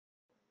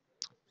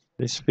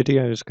This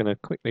video is going to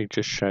quickly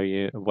just show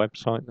you a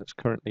website that's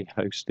currently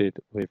hosted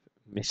with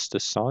Mr.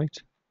 Site,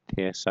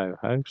 TSO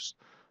host,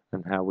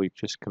 and how we've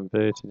just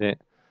converted it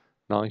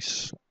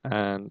nice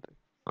and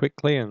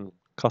quickly and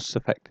cost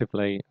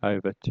effectively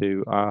over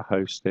to our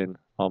hosting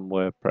on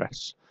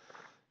WordPress.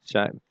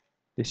 So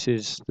this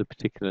is the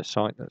particular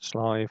site that's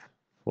live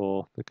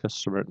for the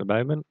customer at the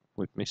moment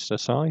with Mr.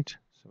 Site.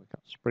 So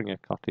we've got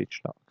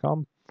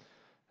springercottage.com,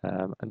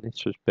 and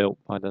this was built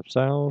by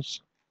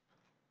themselves.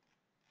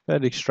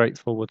 Fairly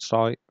straightforward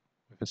site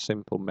with a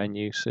simple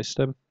menu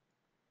system,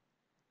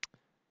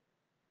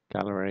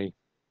 gallery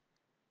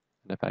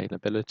and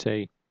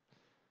availability,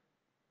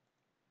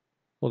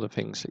 all the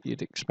things that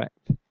you'd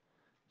expect.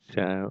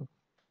 So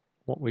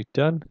what we've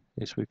done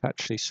is we've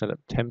actually set up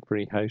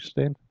temporary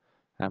hosting,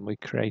 and we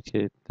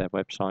created their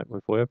website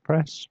with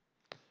WordPress.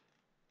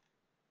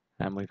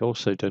 And we've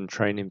also done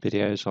training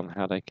videos on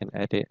how they can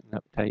edit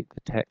and update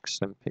the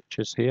text and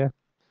pictures here.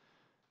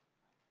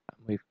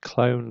 And we've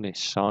cloned this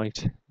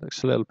site. It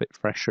looks a little bit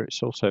fresher.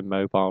 It's also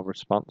mobile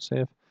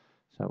responsive,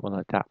 so it will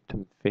adapt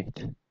and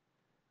fit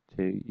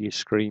to your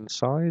screen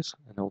size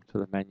and alter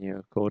the menu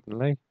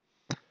accordingly.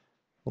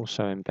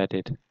 Also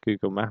embedded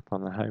Google Map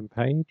on the home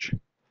page.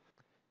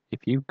 If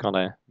you've got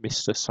a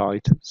Mr.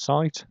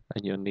 site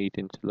and you're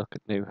needing to look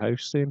at new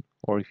hosting,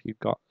 or if you've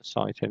got a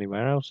site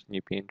anywhere else and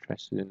you'd be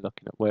interested in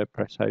looking at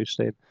WordPress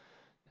hosting,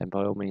 then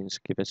by all means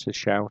give us a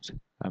shout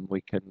and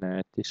we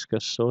can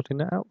discuss sorting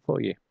that out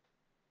for you.